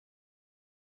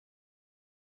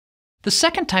The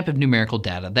second type of numerical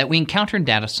data that we encounter in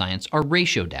data science are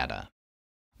ratio data.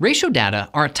 Ratio data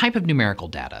are a type of numerical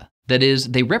data. That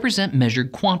is, they represent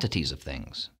measured quantities of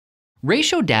things.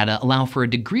 Ratio data allow for a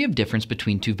degree of difference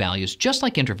between two values, just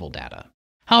like interval data.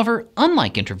 However,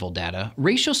 unlike interval data,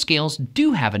 ratio scales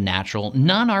do have a natural,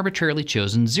 non-arbitrarily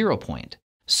chosen 0 point.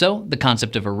 So, the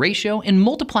concept of a ratio in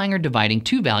multiplying or dividing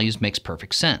two values makes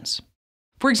perfect sense.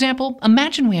 For example,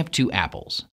 imagine we have two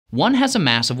apples. One has a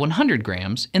mass of 100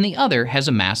 grams and the other has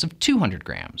a mass of 200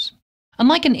 grams.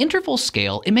 Unlike an interval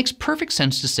scale, it makes perfect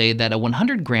sense to say that a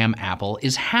 100-gram apple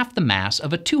is half the mass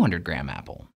of a 200-gram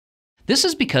apple. This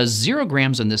is because 0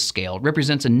 grams on this scale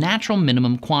represents a natural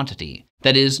minimum quantity,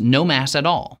 that is, no mass at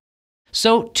all.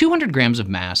 So 200 grams of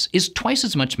mass is twice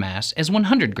as much mass as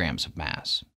 100 grams of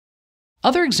mass.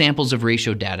 Other examples of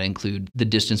ratio data include the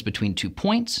distance between 2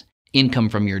 points, income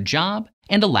from your job,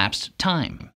 and elapsed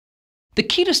time. The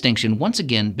key distinction, once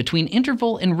again, between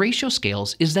interval and ratio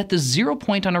scales is that the 0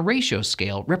 point on a ratio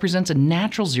scale represents a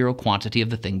natural zero quantity of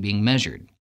the thing being measured.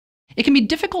 It can be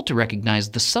difficult to recognize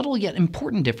the subtle yet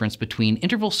important difference between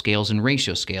interval scales and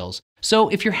ratio scales, so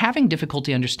if you're having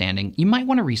difficulty understanding, you might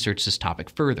want to research this topic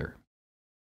further.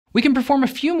 We can perform a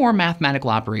few more mathematical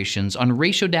operations on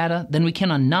ratio data than we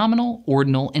can on nominal,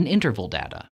 ordinal, and interval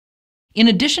data. In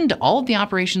addition to all of the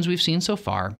operations we've seen so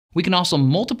far, we can also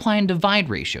multiply and divide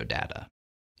ratio data.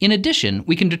 In addition,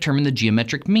 we can determine the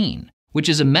geometric mean, which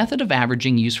is a method of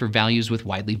averaging used for values with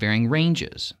widely varying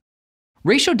ranges.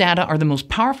 Ratio data are the most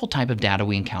powerful type of data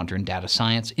we encounter in data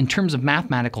science in terms of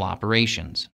mathematical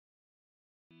operations.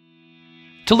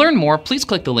 To learn more, please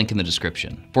click the link in the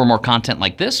description. For more content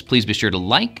like this, please be sure to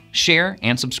like, share,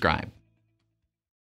 and subscribe.